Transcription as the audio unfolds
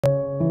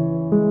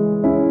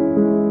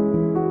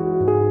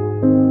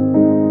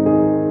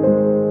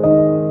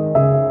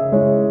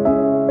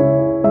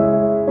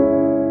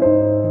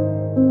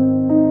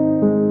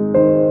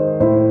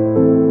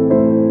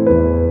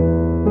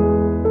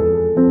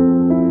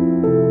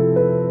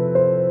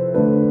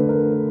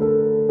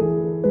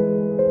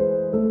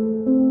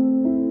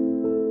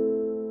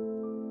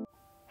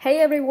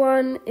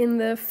everyone! In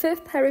the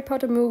 5th Harry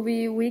Potter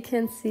movie we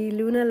can see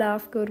Luna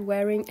Lovegood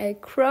wearing a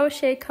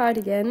crochet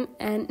cardigan,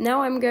 and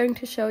now I'm going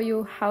to show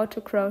you how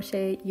to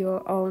crochet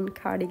your own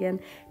cardigan,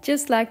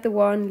 just like the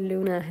one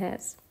Luna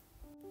has.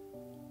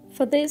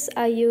 For this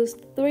I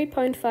used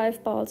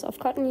 3.5 balls of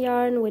cotton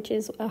yarn, which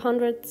is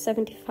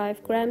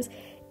 175 grams.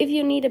 If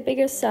you need a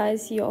bigger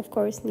size, you of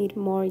course need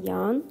more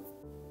yarn.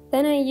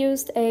 Then I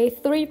used a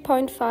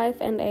 3.5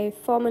 and a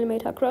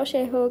 4mm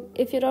crochet hook.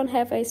 If you don't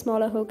have a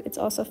smaller hook, it's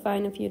also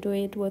fine if you do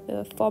it with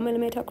a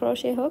 4mm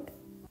crochet hook.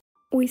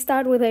 We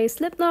start with a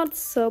slip knot,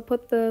 so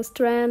put the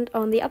strand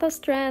on the other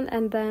strand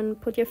and then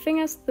put your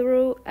fingers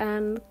through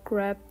and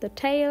grab the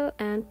tail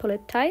and pull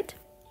it tight.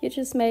 You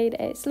just made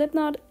a slip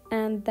knot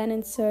and then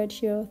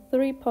insert your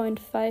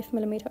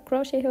 3.5mm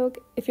crochet hook.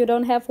 If you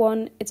don't have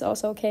one, it's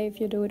also okay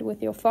if you do it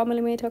with your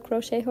 4mm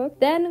crochet hook.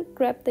 Then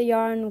grab the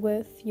yarn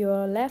with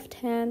your left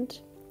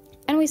hand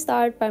and we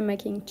start by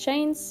making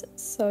chains.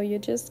 So you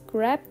just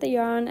grab the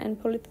yarn and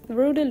pull it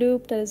through the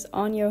loop that is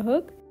on your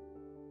hook.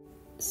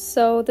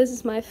 So this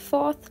is my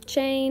 4th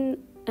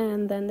chain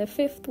and then the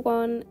 5th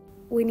one.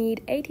 We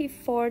need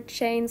 84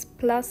 chains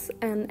plus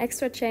an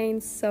extra chain,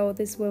 so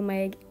this will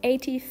make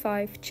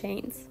 85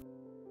 chains.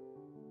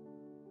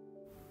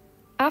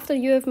 After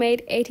you have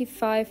made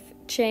 85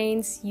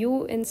 chains,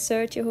 you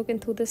insert your hook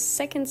into the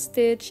 2nd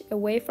stitch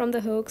away from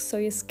the hook, so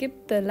you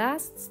skip the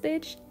last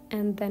stitch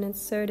and then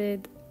insert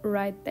it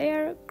right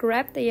there.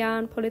 Grab the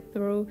yarn, pull it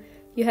through.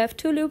 You have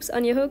 2 loops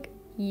on your hook,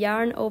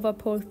 yarn over,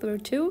 pull through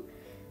 2.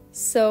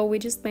 So we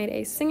just made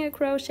a single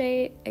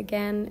crochet,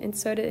 again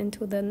insert it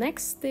into the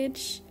next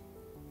stitch.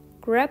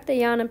 Grab the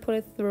yarn and pull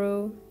it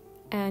through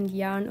and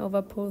yarn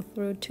over, pull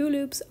through 2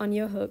 loops on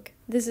your hook.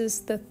 This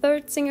is the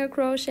 3rd single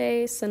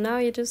crochet, so now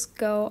you just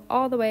go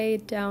all the way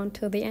down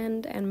to the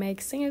end and make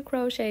single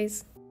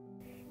crochets.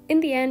 In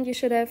the end you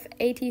should have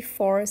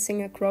 84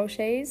 single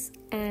crochets,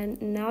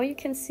 and now you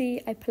can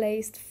see I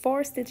placed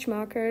 4 stitch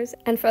markers,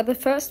 and for the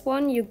first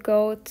one you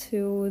go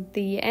to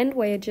the end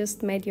where you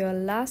just made your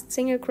last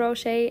single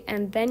crochet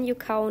and then you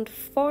count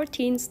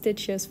 14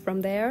 stitches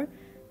from there.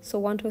 So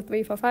 1, 2,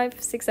 3, 4,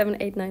 5, 6, 7,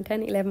 8, 9,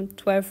 10, 11,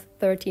 12,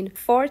 13,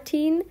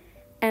 14.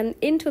 And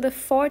into the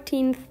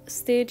 14th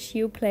stitch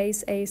you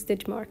place a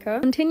stitch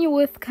marker. Continue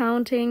with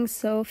counting,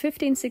 so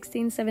 15,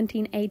 16,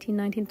 17, 18,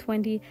 19,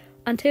 20,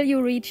 until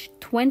you reach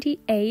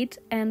 28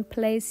 and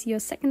place your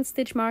 2nd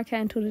stitch marker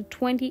into the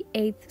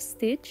 28th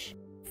stitch.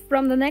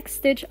 From the next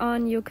stitch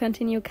on you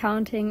continue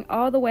counting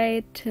all the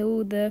way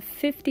to the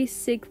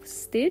 56th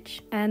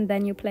stitch and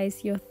then you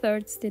place your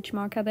 3rd stitch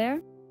marker there.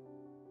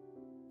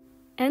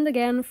 And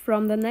again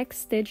from the next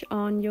stitch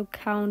on you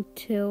count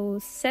till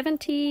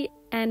 70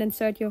 and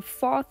insert your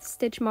 4th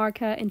stitch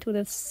marker into the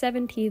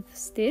 70th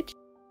stitch.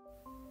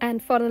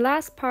 And for the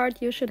last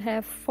part you should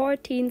have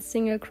 14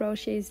 single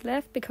crochets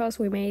left because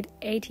we made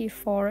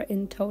 84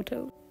 in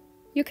total.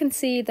 You can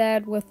see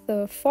that with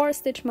the 4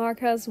 stitch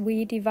markers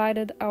we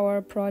divided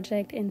our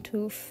project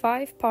into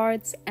 5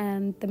 parts,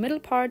 and the middle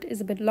part is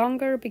a bit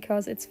longer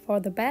because it's for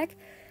the back.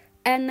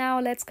 And now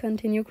let's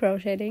continue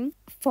crocheting.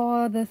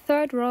 For the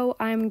 3rd row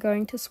I'm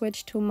going to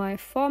switch to my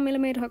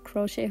 4mm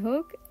crochet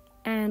hook,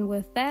 and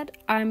with that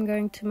I'm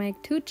going to make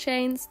 2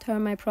 chains,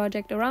 turn my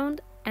project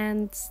around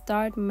and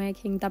start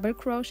making double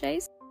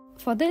crochets.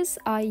 For this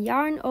I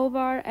yarn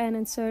over and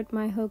insert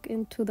my hook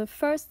into the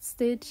 1st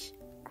stitch,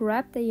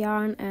 grab the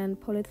yarn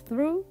and pull it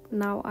through.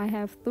 Now I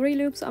have 3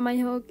 loops on my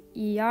hook,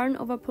 yarn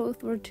over, pull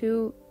through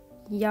 2,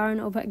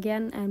 yarn over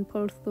again and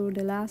pull through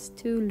the last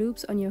 2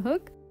 loops on your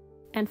hook.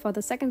 And for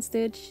the 2nd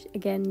stitch,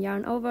 again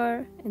yarn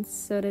over,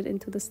 insert it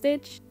into the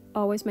stitch.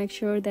 Always make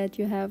sure that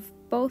you have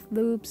both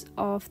loops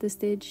of the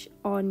stitch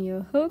on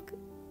your hook,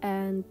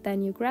 and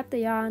then you grab the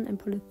yarn and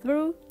pull it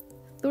through.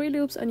 3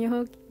 loops on your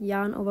hook,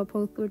 yarn over,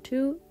 pull through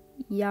 2,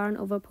 yarn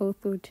over, pull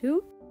through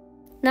 2.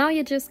 Now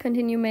you just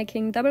continue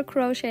making double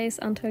crochets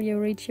until you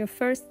reach your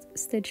 1st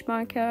stitch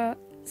marker.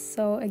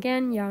 So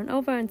again, yarn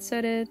over,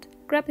 insert it,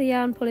 grab the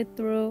yarn, pull it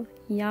through,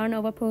 yarn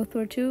over, pull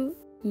through 2,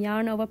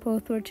 yarn over, pull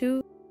through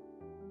 2.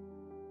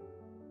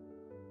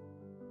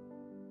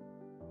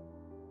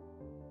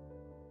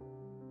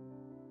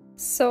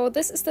 So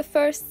this is the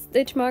 1st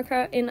stitch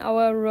marker in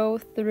our row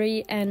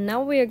 3, and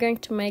now we are going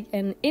to make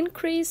an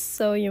increase.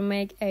 So you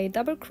make a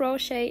double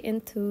crochet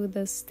into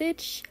the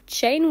stitch,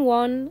 chain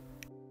 1,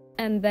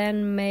 and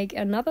then make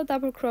another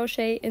double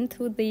crochet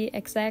into the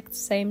exact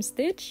same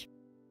stitch.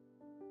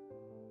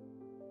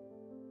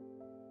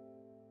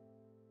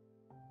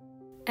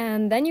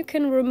 And then you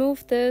can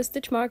remove the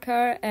stitch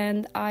marker,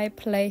 and I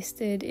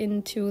placed it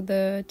into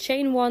the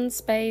chain 1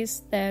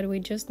 space that we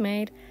just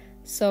made.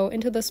 So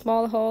into the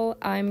small hole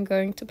I'm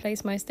going to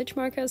place my stitch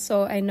marker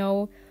so I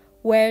know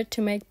where to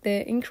make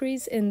the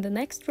increase in the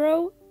next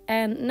row.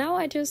 And now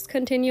I just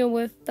continue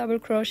with double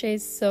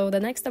crochets, so the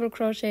next double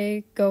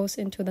crochet goes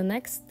into the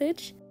next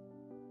stitch.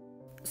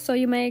 So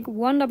you make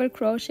 1 double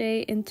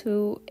crochet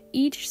into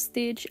each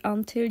stitch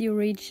until you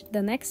reach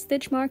the next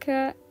stitch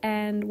marker,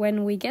 and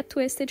when we get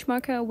to a stitch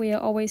marker we are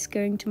always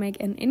going to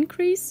make an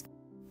increase.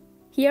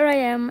 Here I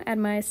am at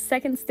my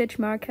second stitch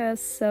marker,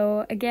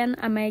 so again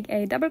I make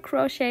a double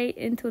crochet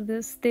into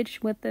the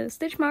stitch with the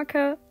stitch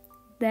marker,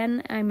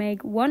 then I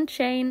make one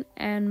chain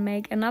and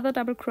make another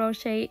double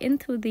crochet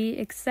into the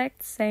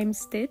exact same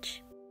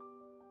stitch.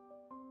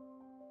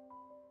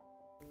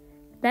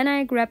 Then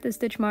I grab the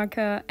stitch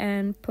marker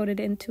and put it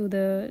into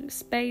the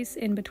space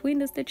in between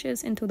the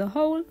stitches, into the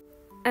hole.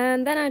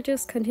 And then I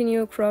just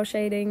continue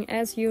crocheting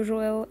as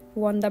usual,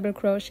 one double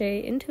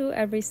crochet into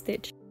every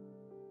stitch.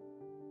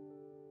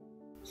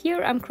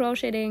 Here I'm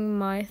crocheting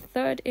my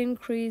third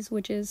increase,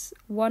 which is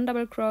one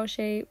double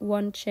crochet,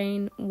 one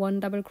chain, one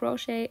double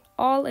crochet,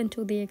 all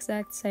into the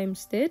exact same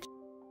stitch.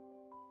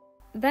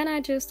 Then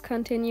I just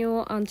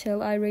continue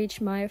until I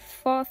reach my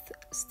fourth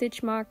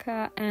stitch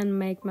marker and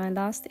make my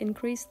last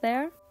increase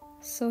there.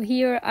 So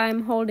here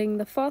I'm holding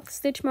the fourth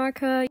stitch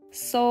marker,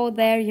 so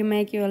there you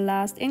make your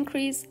last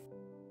increase.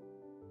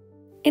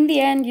 In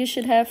the end you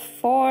should have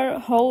 4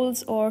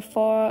 holes or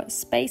 4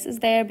 spaces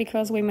there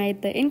because we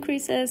made the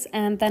increases,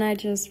 and then I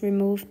just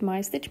removed my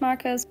stitch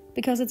markers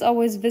because it's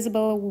always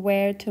visible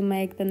where to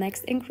make the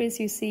next increase.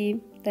 You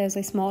see there's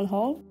a small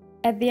hole.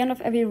 At the end of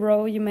every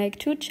row you make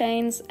 2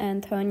 chains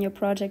and turn your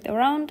project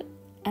around,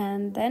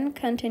 and then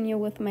continue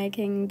with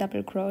making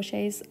double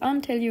crochets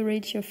until you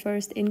reach your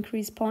first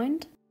increase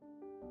point.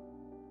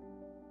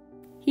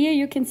 Here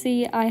you can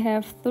see I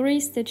have 3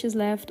 stitches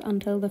left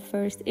until the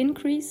first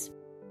increase.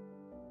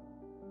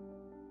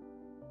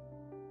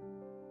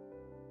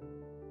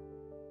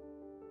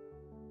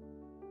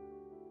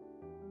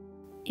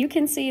 You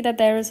can see that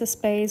there is a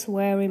space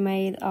where we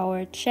made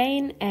our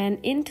chain, and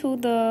into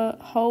the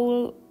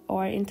hole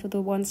or into the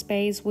one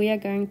space we are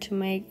going to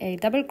make a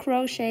double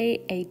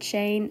crochet, a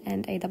chain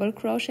and a double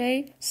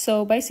crochet.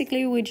 So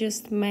basically we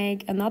just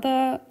make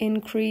another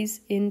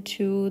increase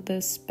into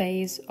the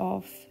space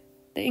of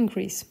the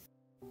increase.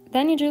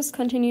 Then you just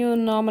continue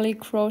normally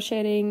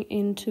crocheting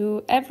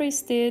into every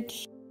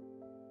stitch.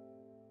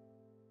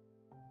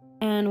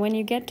 And when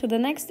you get to the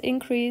next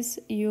increase,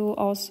 you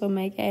also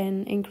make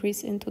an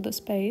increase into the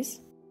space.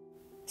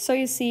 So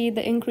you see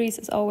the increase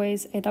is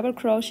always a double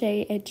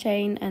crochet, a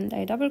chain and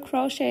a double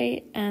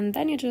crochet, and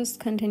then you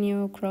just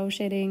continue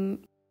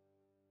crocheting.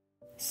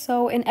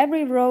 So in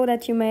every row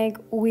that you make,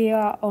 we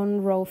are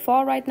on row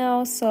 4 right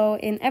now, so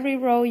in every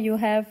row you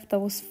have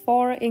those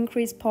 4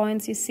 increase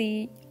points. You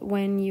see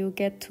when you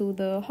get to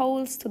the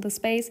holes, to the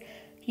space,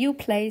 you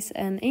place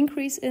an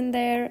increase in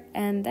there,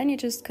 and then you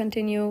just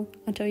continue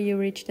until you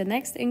reach the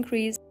next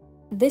increase.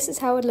 This is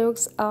how it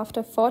looks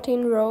after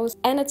 14 rows,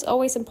 and it's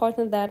always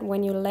important that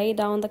when you lay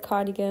down the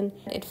cardigan,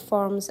 it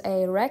forms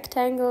a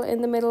rectangle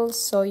in the middle,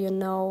 so you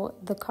know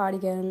the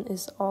cardigan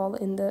is all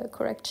in the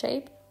correct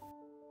shape.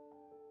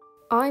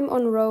 I'm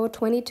on row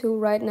 22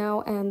 right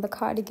now, and the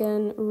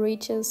cardigan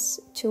reaches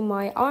to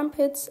my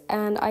armpits,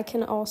 and I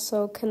can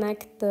also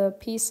connect the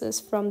pieces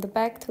from the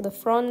back to the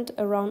front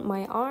around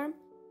my arm.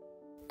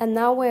 And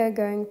now we're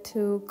going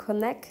to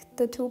connect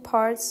the 2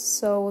 parts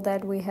so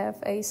that we have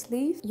a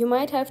sleeve. You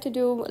might have to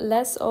do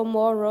less or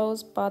more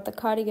rows, but the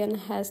cardigan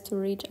has to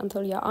reach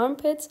until your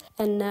armpits.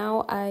 And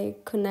now I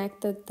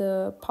connected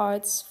the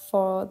parts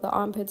for the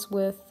armpits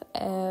with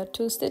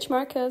 2 stitch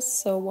markers,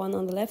 so one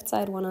on the left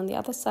side, one on the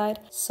other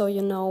side, so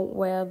you know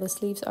where the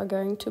sleeves are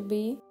going to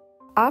be.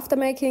 After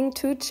making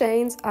 2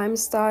 chains, I'm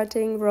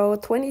starting row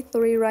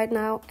 23 right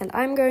now, and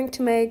I'm going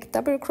to make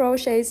double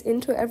crochets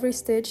into every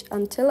stitch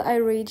until I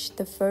reach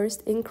the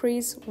first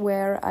increase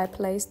where I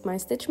placed my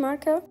stitch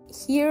marker.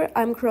 Here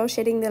I'm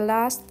crocheting the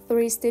last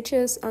 3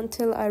 stitches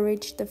until I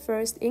reach the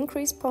first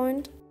increase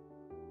point.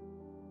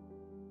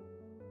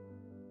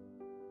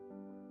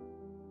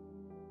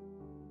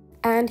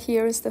 And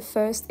here is the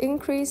first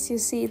increase. You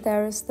see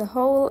there is the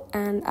hole,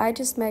 and I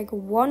just make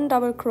 1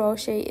 double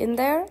crochet in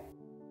there.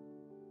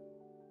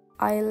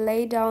 I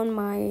lay down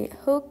my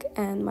hook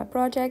and my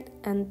project,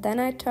 and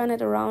then I turn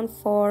it around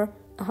for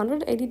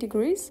 180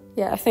 degrees.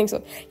 Yeah, I think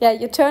so. Yeah,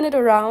 you turn it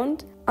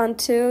around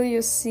until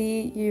you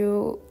see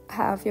you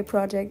have your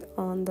project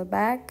on the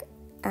back,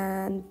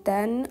 and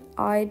then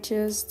I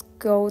just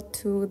go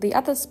to the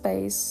other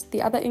space,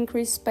 the other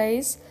increase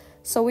space.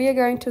 So we are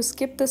going to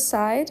skip the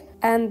side,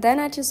 and then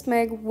I just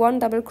make 1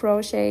 double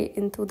crochet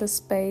into the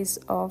space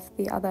of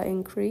the other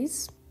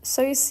increase.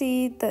 So you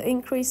see the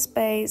increase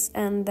space,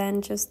 and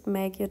then just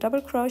make your double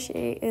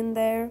crochet in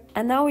there.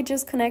 And now we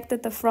just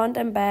connected the front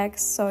and back,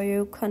 so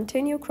you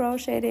continue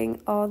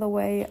crocheting all the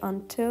way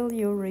until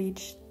you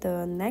reach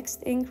the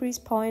next increase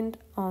point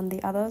on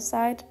the other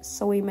side,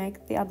 so we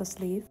make the other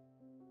sleeve.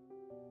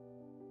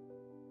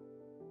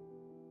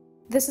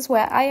 This is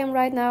where I am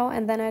right now,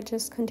 and then I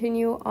just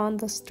continue on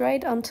the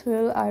straight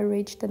until I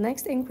reach the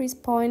next increase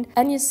point.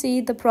 And you see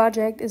the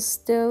project is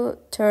still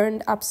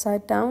turned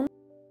upside down.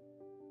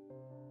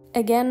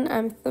 Again,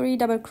 I'm 3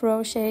 double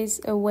crochets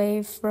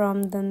away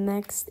from the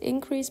next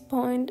increase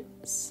point,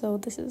 so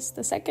this is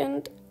the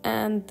second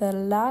and the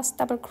last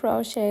double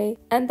crochet,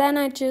 and then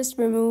I just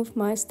remove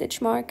my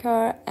stitch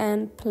marker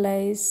and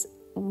place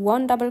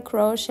 1 double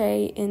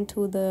crochet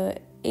into the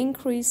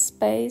increase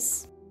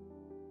space.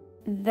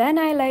 Then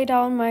I lay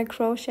down my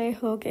crochet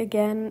hook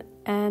again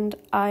and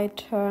I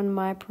turn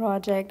my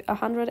project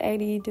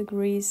 180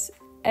 degrees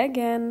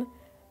again.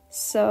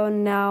 So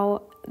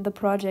now the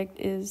project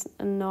is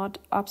not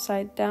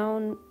upside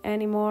down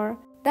anymore.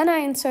 Then I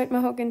insert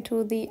my hook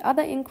into the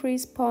other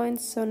increase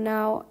points, so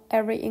now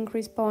every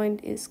increase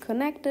point is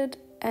connected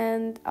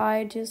and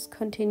I just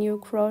continue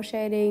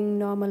crocheting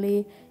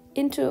normally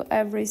into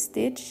every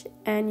stitch,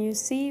 and you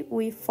see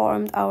we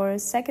formed our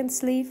second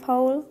sleeve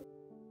hole.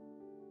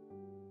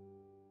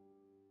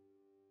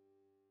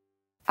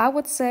 I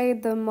would say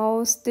the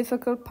most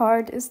difficult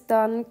part is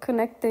done,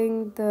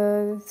 connecting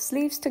the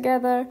sleeves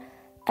together.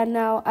 And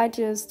now I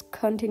just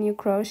continue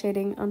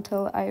crocheting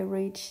until I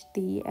reach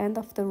the end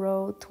of the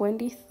row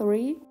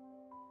 23.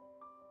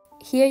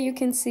 Here you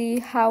can see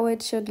how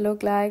it should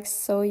look like.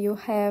 So you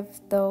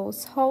have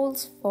those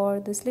holes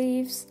for the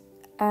sleeves,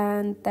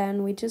 and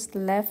then we just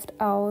left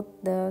out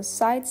the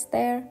sides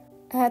there.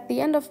 At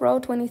the end of row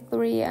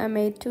 23 I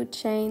made 2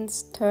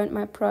 chains, turned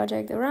my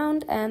project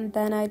around, and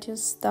then I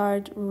just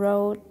start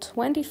row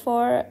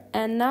 24,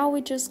 and now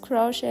we just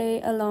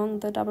crochet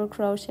along the double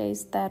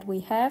crochets that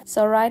we have.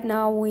 So right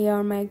now we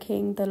are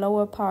making the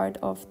lower part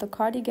of the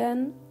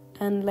cardigan,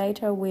 and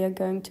later we are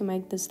going to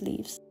make the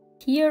sleeves.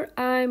 Here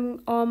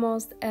I'm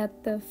almost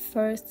at the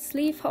first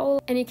sleeve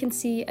hole, and you can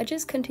see I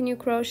just continue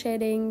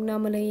crocheting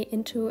normally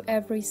into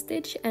every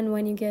stitch, and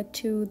when you get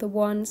to the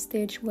one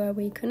stitch where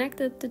we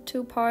connected the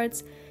 2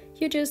 parts,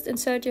 you just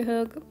insert your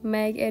hook,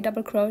 make a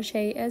double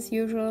crochet as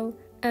usual,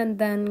 and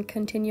then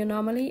continue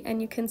normally,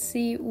 and you can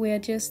see we're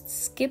just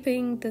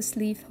skipping the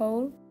sleeve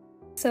hole.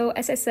 So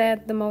as I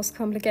said, the most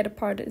complicated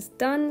part is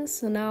done,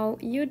 so now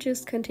you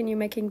just continue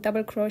making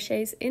double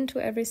crochets into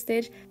every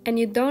stitch, and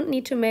you don't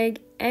need to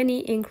make any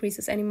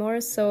increases anymore.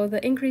 So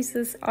the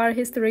increases are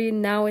history,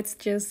 now it's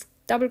just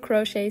double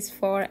crochets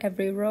for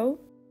every row.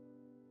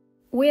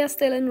 We are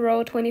still in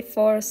row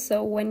 24,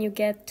 so when you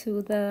get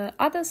to the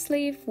other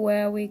sleeve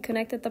where we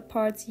connected the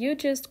parts, you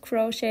just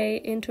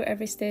crochet into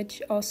every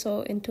stitch,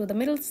 also into the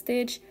middle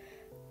stitch,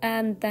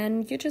 and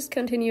then you just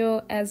continue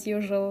as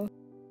usual.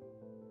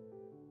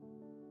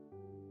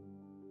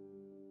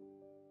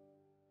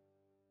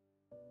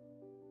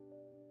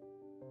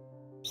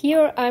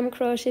 Here I'm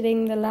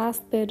crocheting the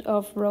last bit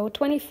of row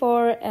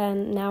 24,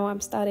 and now I'm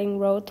starting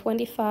row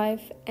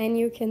 25, and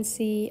you can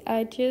see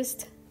I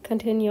just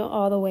continue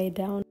all the way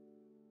down.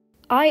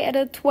 I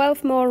added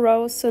 12 more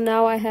rows, so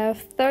now I have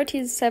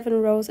 37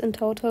 rows in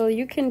total.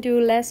 You can do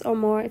less or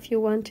more if you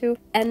want to.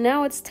 And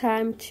now it's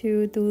time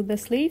to do the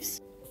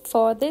sleeves.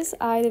 For this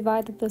I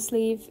divided the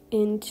sleeve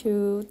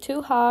into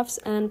 2 halves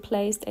and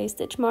placed a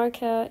stitch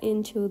marker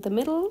into the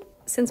middle.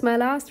 Since my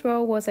last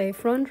row was a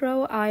front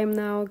row, I am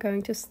now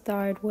going to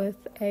start with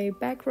a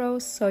back row,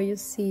 so you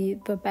see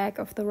the back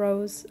of the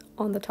rows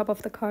on the top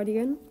of the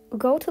cardigan.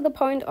 Go to the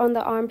point on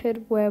the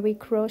armpit where we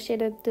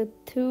crocheted the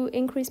 2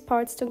 increase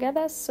parts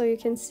together, so you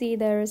can see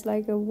there is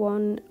like a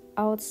one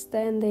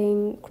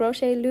outstanding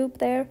crochet loop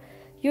there.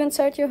 You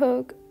insert your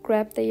hook,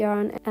 grab the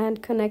yarn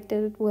and connect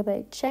it with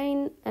a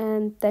chain,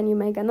 and then you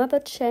make another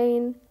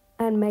chain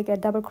and make a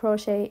double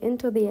crochet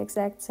into the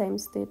exact same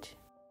stitch.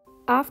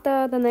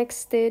 After the next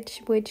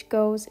stitch, which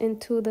goes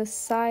into the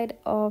side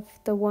of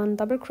the one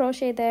double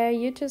crochet there,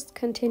 you just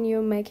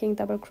continue making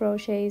double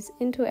crochets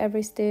into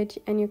every stitch,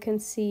 and you can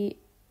see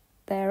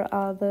there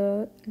are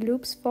the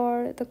loops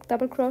for the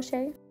double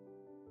crochet.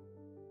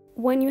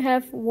 When you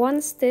have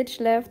 1 stitch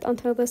left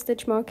until the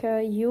stitch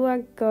marker, you are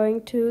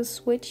going to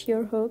switch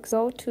your hooks.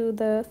 Go to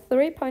the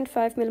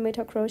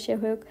 3.5mm crochet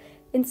hook,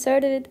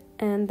 insert it,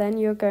 and then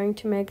you're going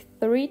to make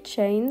 3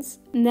 chains.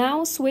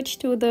 Now switch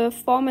to the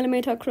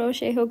 4mm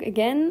crochet hook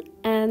again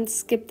and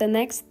skip the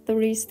next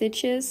 3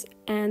 stitches,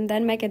 and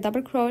then make a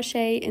double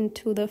crochet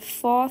into the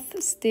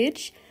 4th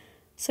stitch.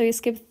 So you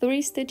skip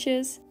 3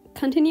 stitches.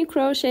 Continue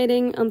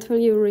crocheting until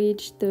you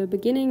reach the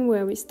beginning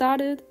where we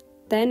started.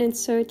 Then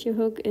insert your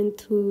hook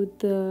into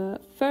the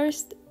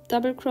first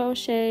double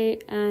crochet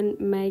and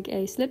make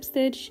a slip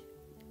stitch.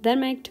 Then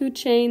make 2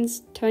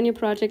 chains, turn your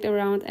project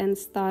around and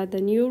start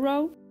the new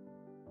row.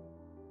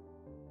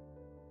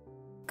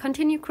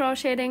 Continue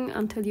crocheting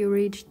until you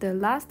reach the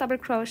last double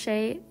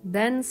crochet,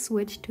 then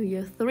switch to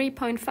your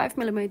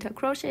 3.5mm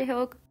crochet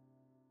hook.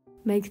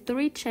 Make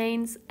 3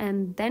 chains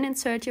and then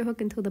insert your hook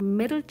into the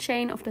middle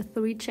chain of the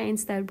 3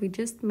 chains that we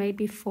just made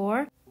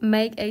before.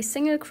 Make a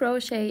single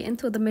crochet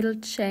into the middle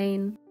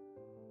chain.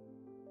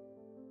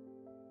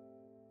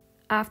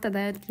 After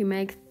that you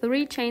make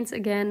 3 chains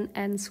again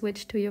and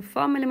switch to your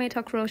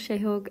 4mm crochet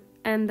hook,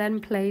 and then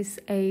place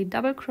a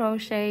double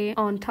crochet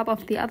on top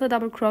of the other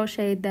double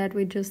crochet that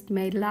we just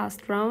made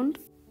last round.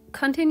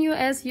 Continue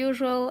as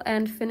usual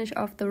and finish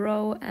off the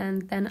row,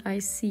 and then I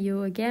see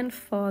you again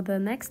for the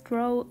next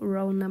row,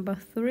 row number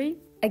 3.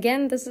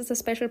 Again, this is a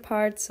special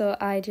part, so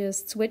I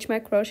just switch my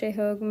crochet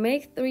hook,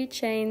 make 3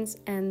 chains,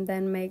 and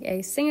then make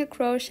a single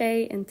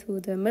crochet into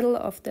the middle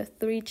of the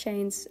 3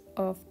 chains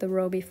of the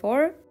row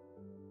before.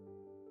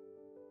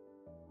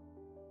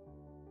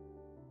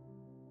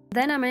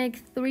 Then I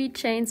make 3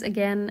 chains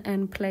again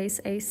and place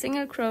a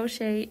single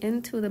crochet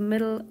into the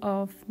middle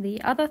of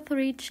the other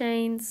 3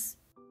 chains.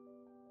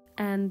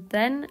 And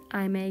then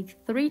I make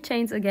 3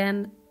 chains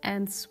again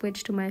and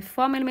switch to my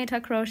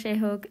 4mm crochet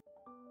hook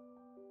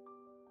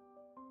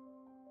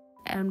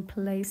and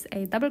place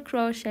a double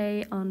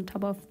crochet on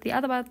top of the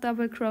other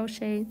double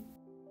crochet.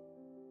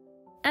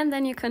 And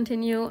then you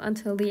continue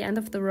until the end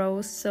of the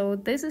row. So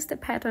this is the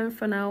pattern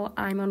for now.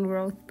 I'm on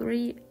row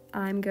 3.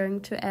 I'm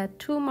going to add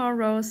 2 more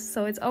rows,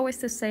 so it's always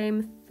the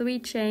same, 3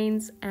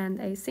 chains and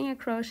a single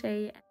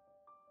crochet.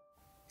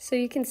 So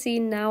you can see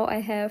now I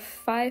have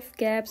 5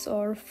 gaps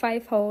or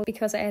 5 holes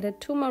because I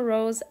added 2 more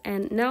rows.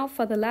 And now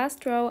for the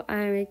last row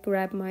I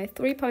grab my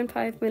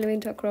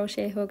 3.5mm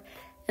crochet hook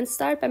and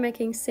start by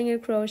making single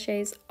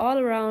crochets all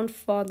around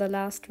for the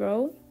last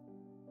row.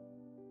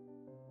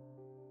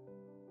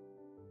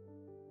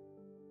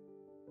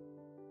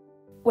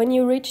 When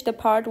you reach the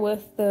part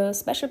with the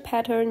special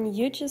pattern,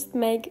 you just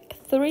make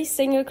 3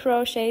 single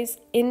crochets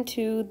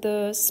into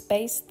the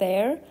space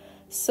there.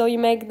 So you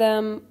make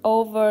them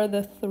over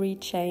the 3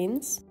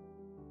 chains.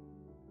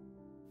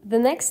 The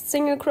next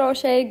single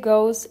crochet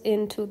goes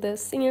into the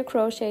single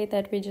crochet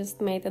that we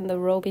just made in the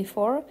row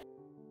before.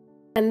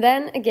 And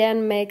then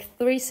again make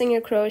 3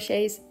 single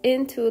crochets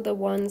into the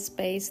one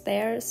space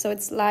there. So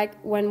it's like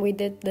when we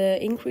did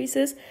the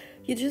increases,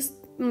 you just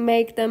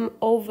make them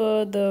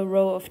over the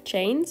row of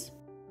chains.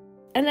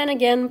 And then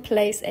again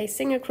place a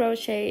single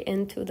crochet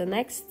into the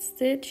next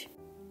stitch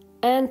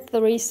and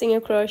 3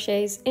 single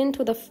crochets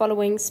into the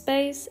following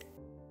space.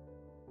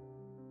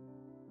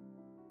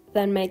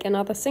 Then make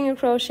another single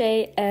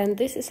crochet, and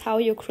this is how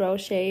you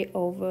crochet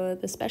over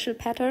the special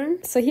pattern.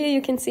 So here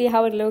you can see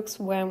how it looks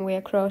when we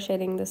are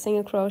crocheting the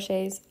single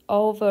crochets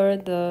over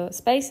the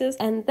spaces,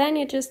 and then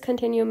you just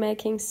continue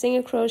making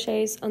single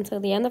crochets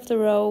until the end of the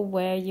row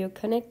where you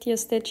connect your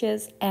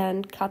stitches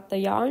and cut the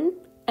yarn.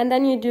 And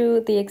then you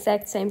do the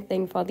exact same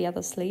thing for the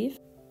other sleeve.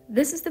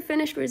 This is the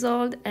finished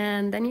result,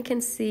 and then you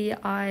can see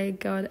I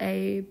got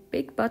a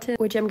big button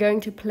which I'm going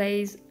to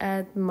place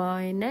at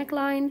my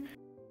neckline.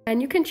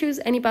 And you can choose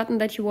any button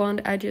that you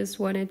want. I just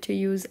wanted to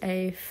use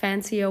a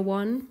fancier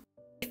one.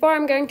 Before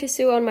I'm going to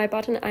sew on my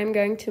button, I'm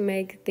going to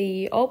make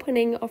the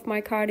opening of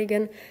my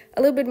cardigan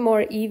a little bit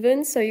more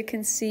even. So you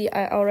can see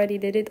I already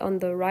did it on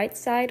the right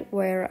side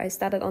where I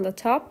started on the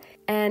top.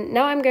 And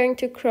now I'm going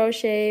to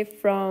crochet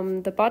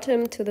from the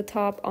bottom to the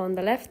top on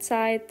the left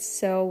side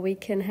so we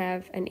can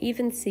have an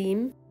even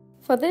seam.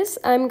 For this,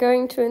 I'm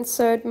going to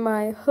insert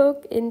my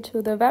hook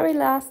into the very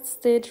last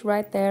stitch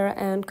right there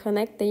and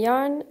connect the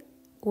yarn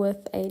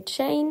with a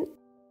chain.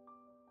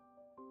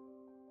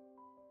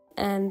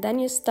 And then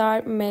you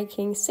start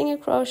making single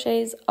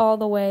crochets all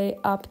the way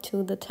up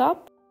to the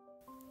top.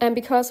 And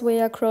because we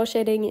are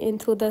crocheting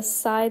into the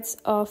sides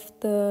of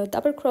the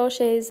double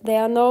crochets,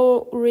 there are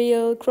no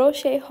real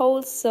crochet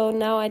holes, so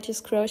now I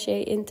just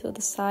crochet into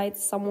the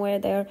sides somewhere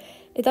there.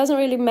 It doesn't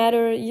really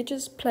matter, you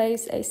just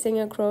place a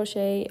single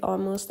crochet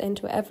almost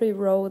into every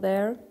row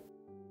there.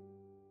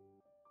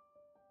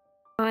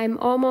 I'm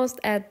almost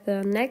at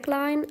the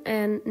neckline,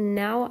 and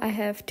now I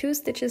have 2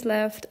 stitches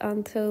left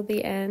until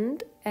the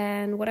end.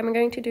 And what I'm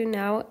going to do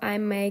now, I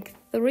make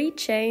 3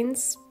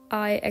 chains.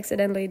 I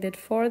accidentally did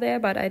 4 there,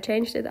 but I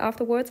changed it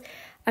afterwards.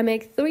 I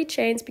make 3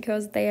 chains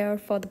because they are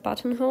for the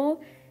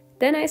buttonhole.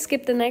 Then I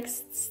skip the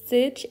next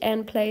stitch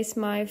and place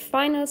my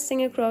final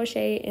single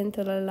crochet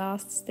into the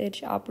last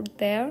stitch up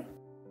there.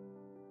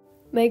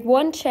 Make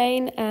 1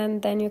 chain,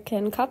 and then you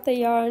can cut the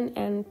yarn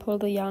and pull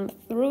the yarn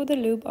through the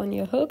loop on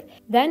your hook.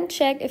 Then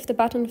check if the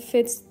button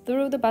fits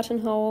through the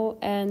buttonhole,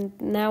 and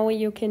now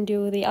you can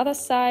do the other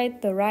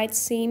side, the right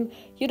seam.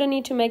 You don't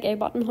need to make a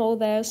buttonhole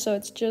there, so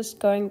it's just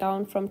going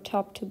down from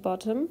top to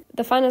bottom.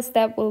 The final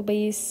step will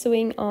be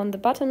sewing on the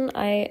button.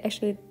 I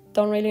actually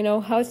don't really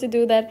know how to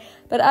do that,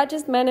 but I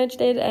just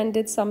managed it and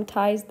did some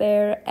ties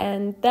there,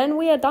 and then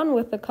we are done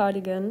with the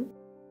cardigan.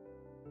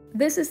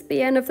 This is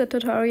the end of the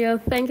tutorial.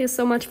 Thank you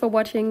so much for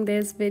watching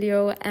this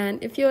video,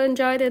 and if you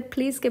enjoyed it,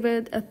 please give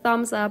it a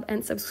thumbs up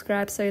and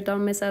subscribe so you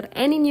don't miss out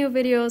any new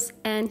videos.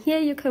 And here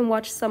you can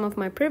watch some of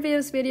my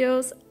previous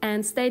videos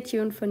and stay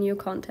tuned for new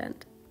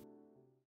content.